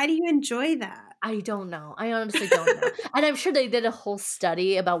i why do you enjoy that? I don't know, I honestly don't know. And I'm sure they did a whole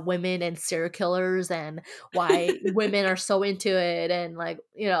study about women and serial killers and why women are so into it and like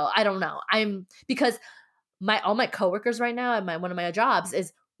I don't know, I'm because my all my coworkers right now at my one of my jobs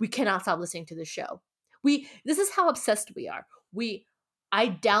is we cannot stop listening to the show. This is how obsessed we are. We I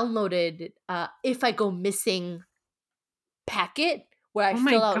downloaded If I Go Missing packet where I Oh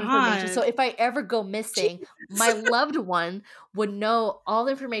my fill out information. So God. if I ever go missing, my Jesus. loved one would know all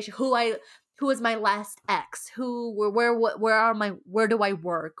the information. Who was my last ex? Where do I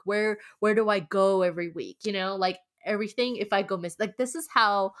work? Where do I go every week? Like everything. If I go miss, like this is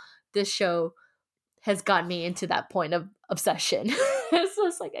how this show has gotten me into that point of obsession. It's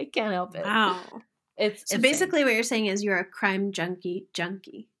just like I can't help it. Wow. It's So insane. basically what you're saying is you're a crime junkie.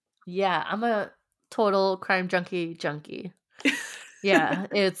 Yeah, I'm a total crime junkie. Yeah,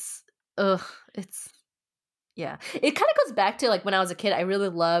 it's ugh, it's yeah. It kind of goes back to like when I was a kid, I really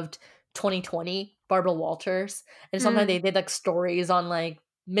loved 2020, Barbara Walters. And sometimes they did like stories on like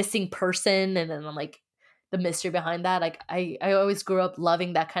missing person and then like the mystery behind that. Like I always grew up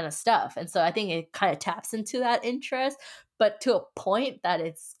loving that kind of stuff. And so I think it kind of taps into that interest, but to a point that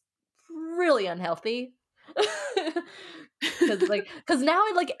it's really unhealthy. Cause now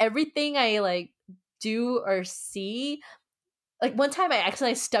I like everything I like do or see. Like one time I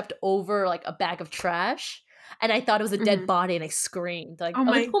accidentally stepped over like a bag of trash and I thought it was a dead body and I screamed. Like Oh I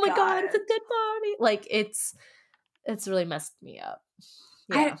was like, my "Oh my god, it's a God. dead body." Like it's really messed me up.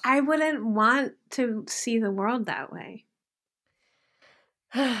 Yeah. I wouldn't want to see the world that way.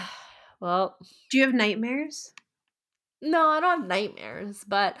 Well, Do you have nightmares? no, I don't have nightmares,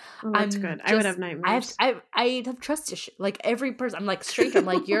 but Oh, that's I'm good. I would have just nightmares. I have trust issues. Like every person, I'm like stranger. I'm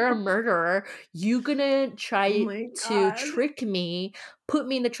like, you're a murderer. You gonna Oh try my to God. trick me, put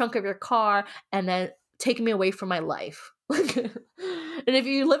me in the trunk of your car, and then take me away from my life. And if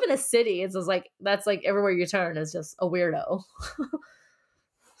you live in a city, it's just like that's like everywhere you turn is just a weirdo.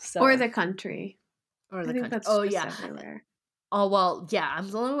 Or So the country. or I the think country. that's Oh just yeah. everywhere. Oh well, yeah. I'm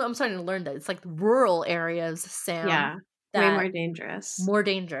starting to learn that it's like rural areas, Sam, Yeah. Way more that dangerous. more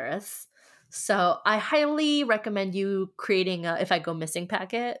dangerous. So I highly recommend you creating a if I go missing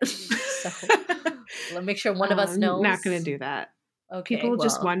packet. So let make sure one of us Not knows. going to do that. Okay, People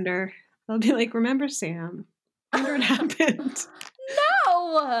just well. wonder. They'll be like, remember Sam? Wonder what happened.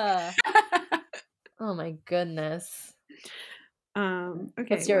 No! Oh my goodness. Okay,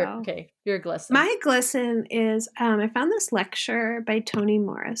 What's your well, your glisten? my glisten is I found this lecture by Toni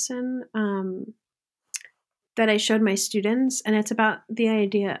Morrison that I showed my students, and it's about the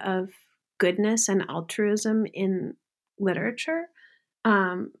idea of goodness and altruism in literature.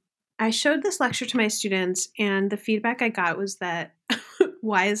 Um, I showed this lecture to my students, and the feedback I got was that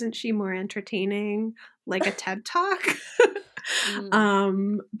why isn't she more entertaining, like a TED Talk?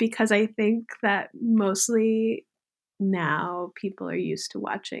 Mm. Because I think that mostly now people are used to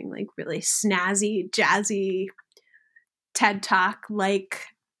watching like really snazzy, jazzy TED Talk like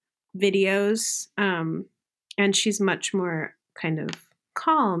videos. And she's much more kind of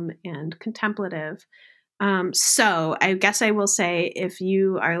calm and contemplative. So I guess I will say if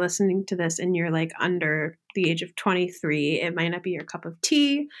you are listening to this and you're like under the age of 23, it might not be your cup of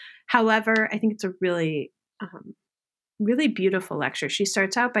tea. However, I think it's a really beautiful lecture. She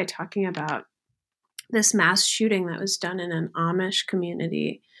starts out by talking about this mass shooting that was done in an Amish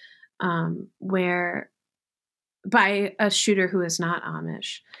community where by a shooter who is not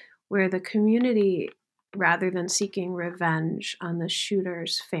Amish, where the community, rather than seeking revenge on the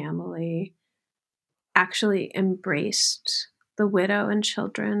shooter's family, actually embraced the widow and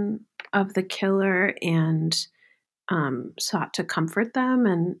children of the killer and sought to comfort them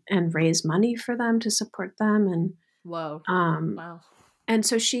and raise money for them to support them Whoa. um, Wow. and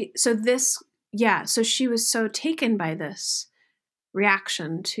so she was so taken by this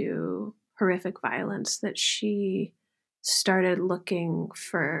reaction to horrific violence that she started looking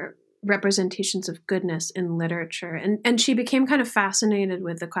for representations of goodness in literature and she became kind of fascinated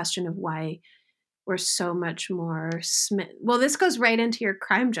with the question of why we're so much more smitten. Well, this goes right into your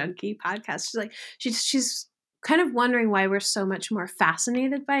crime junkie podcast. She's like she's kind of wondering why we're so much more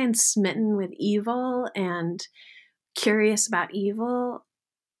fascinated by and smitten with evil and curious about evil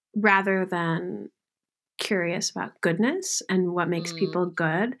rather than curious about goodness and what makes people Mm.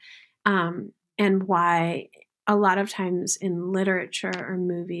 good, and why a lot of times in literature or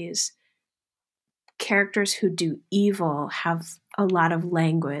movies, characters who do evil have a lot of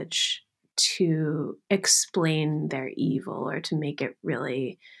language to explain their evil or to make it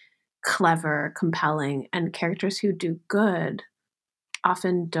really clever, compelling, and characters who do good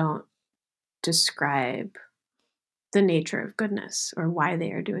often don't describe the nature of goodness or why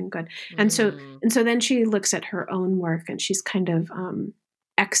they are doing good. And so Mm. and so then she looks at her own work and she's kind of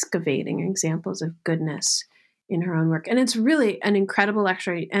excavating examples of goodness in her own work. And it's really an incredible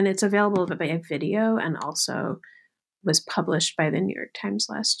lecture and it's available by video and also was published by the New York Times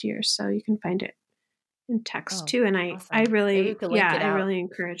last year. So you can find it in text Oh, too. And I awesome. Maybe we really, could link yeah, it I out. really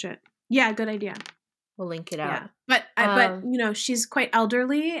encourage it. Yeah, good idea. We'll link it Yeah. out. But you know, she's quite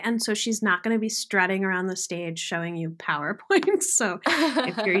elderly and so she's not going to be strutting around the stage showing you PowerPoints. So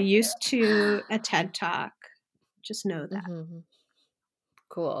if you're used to a TED Talk, just know that. Mhm.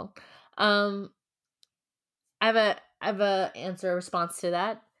 Cool. Um, I have a answer response to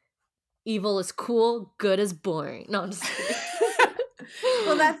that. evil is cool, good is boring. No, I'm just kidding.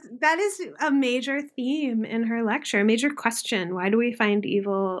 Well, that is a major theme in her lecture, a major question. Why do we find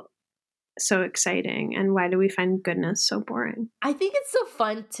evil so exciting, and why do we find goodness so boring? I think it's so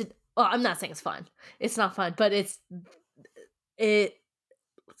fun to. Well, I'm not saying it's fun. It's not fun, but it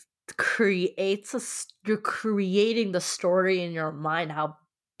creates you're creating the story in your mind how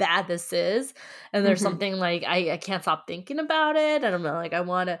bad this is, and there's something like I can't stop thinking about it, and I'm like I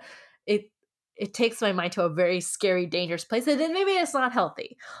want to. It takes my mind to a very scary, dangerous place, and then maybe it's not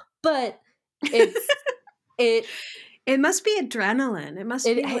healthy, but it's it. It must be adrenaline. It must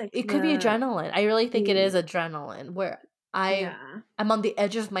be like it could be adrenaline. I really think it is adrenaline where I'm on the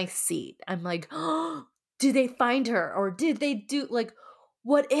edge of my seat. I'm like, oh, did they find her? Or did they do like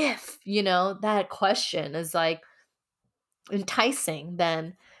what if? You know, that question is like enticing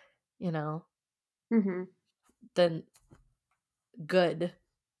then, you know, then good.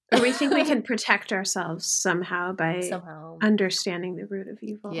 Or we think we can protect ourselves somehow by understanding the root of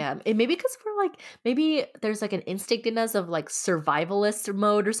evil. Yeah. And maybe because we're like, maybe there's like an instinct in us of like survivalist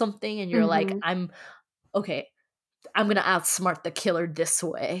mode or something. And you're like, I'm going to outsmart the killer this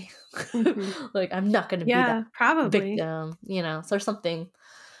way. Like, I'm not going to be that victim, you know, so something.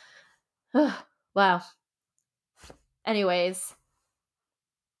 Wow. Anyways,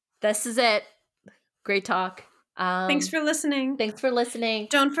 this is it. Great talk. Thanks for listening.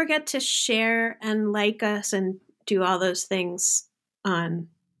 Don't forget to share and like us and do all those things on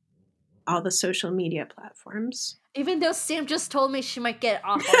all the social media platforms. Even though Sam just told me she might get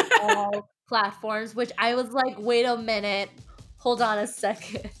off on all platforms, which I was like, wait a minute. Hold on a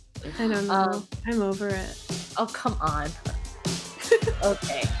second. I don't know. I'm over it. Oh, come on.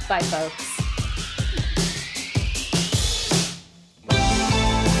 Okay. Bye, folks.